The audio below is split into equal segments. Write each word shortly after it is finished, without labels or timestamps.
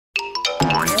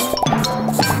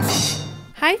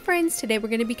Hi friends, today we're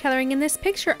going to be coloring in this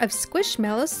picture of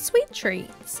Squishmallows sweet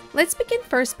treats. Let's begin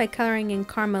first by coloring in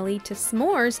Carmelita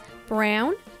S'mores,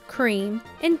 brown, cream,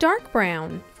 and dark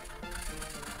brown.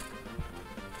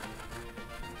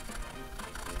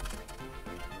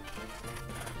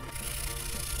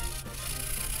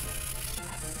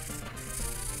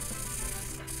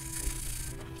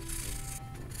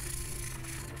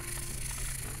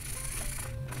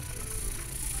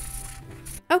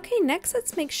 Okay, next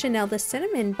let's make Chanel the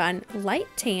Cinnamon Bun light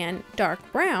tan, dark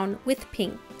brown with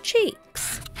pink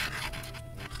cheeks.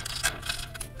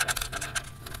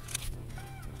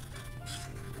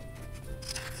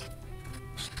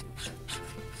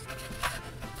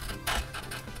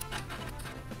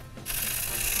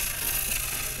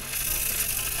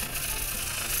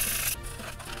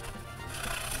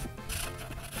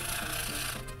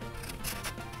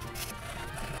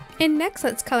 And next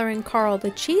let's color in Carl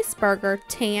the Cheeseburger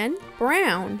tan,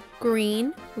 brown,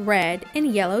 green, red,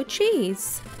 and yellow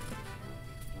cheese.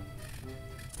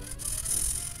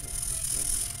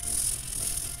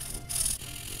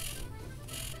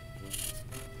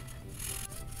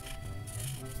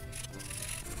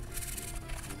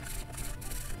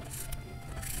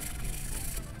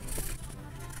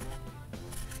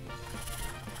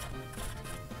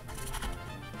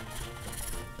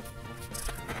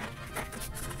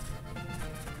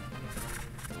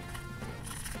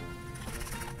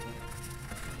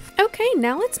 Okay,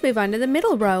 now let's move on to the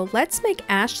middle row. Let's make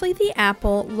Ashley the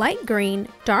Apple light green,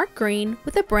 dark green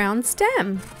with a brown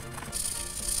stem.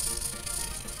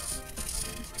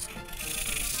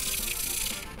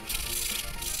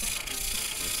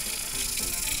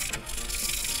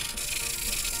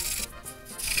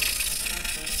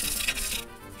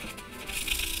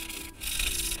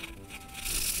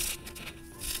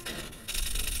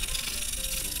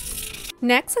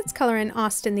 Next, let's color in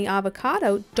Austin the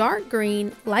Avocado dark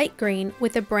green, light green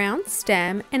with a brown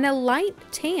stem and a light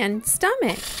tan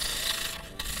stomach.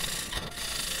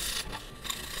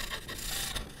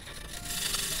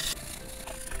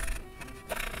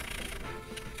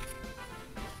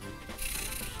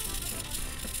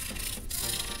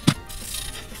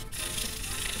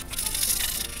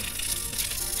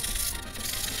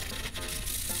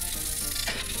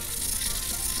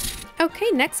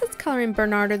 Okay, next let's color in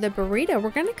Bernardo the Burrito.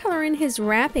 We're going to color in his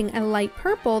wrapping a light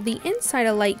purple, the inside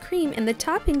a light cream, and the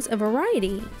toppings a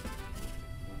variety.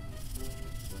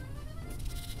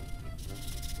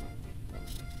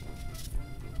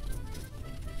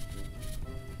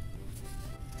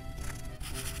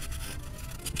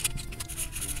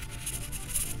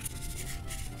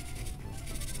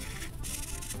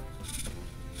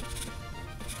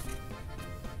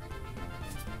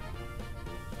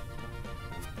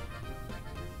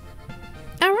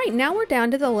 Alright, now we're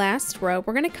down to the last row.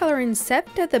 We're going to color in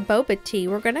Septa the Boba Tea.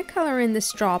 We're going to color in the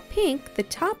straw pink, the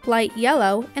top light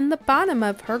yellow, and the bottom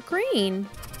of her green.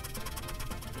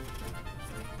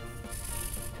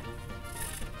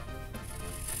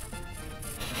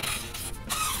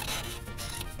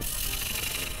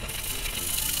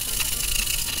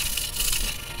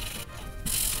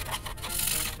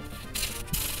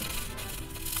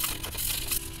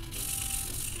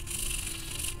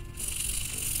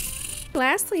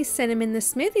 Lastly, Cinnamon the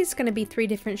Smoothie is going to be 3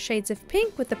 different shades of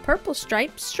pink with a purple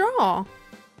striped straw.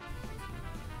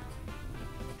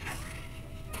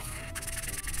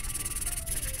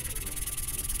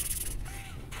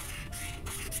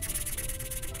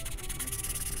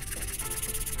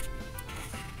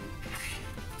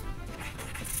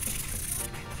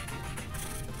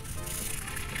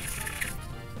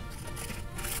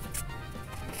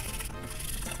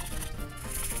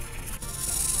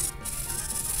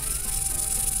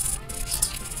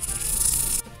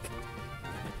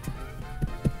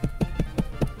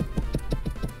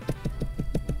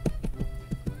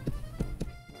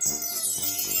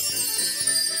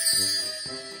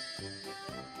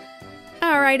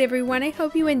 Alright everyone, I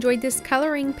hope you enjoyed this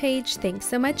coloring page. Thanks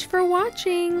so much for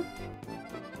watching!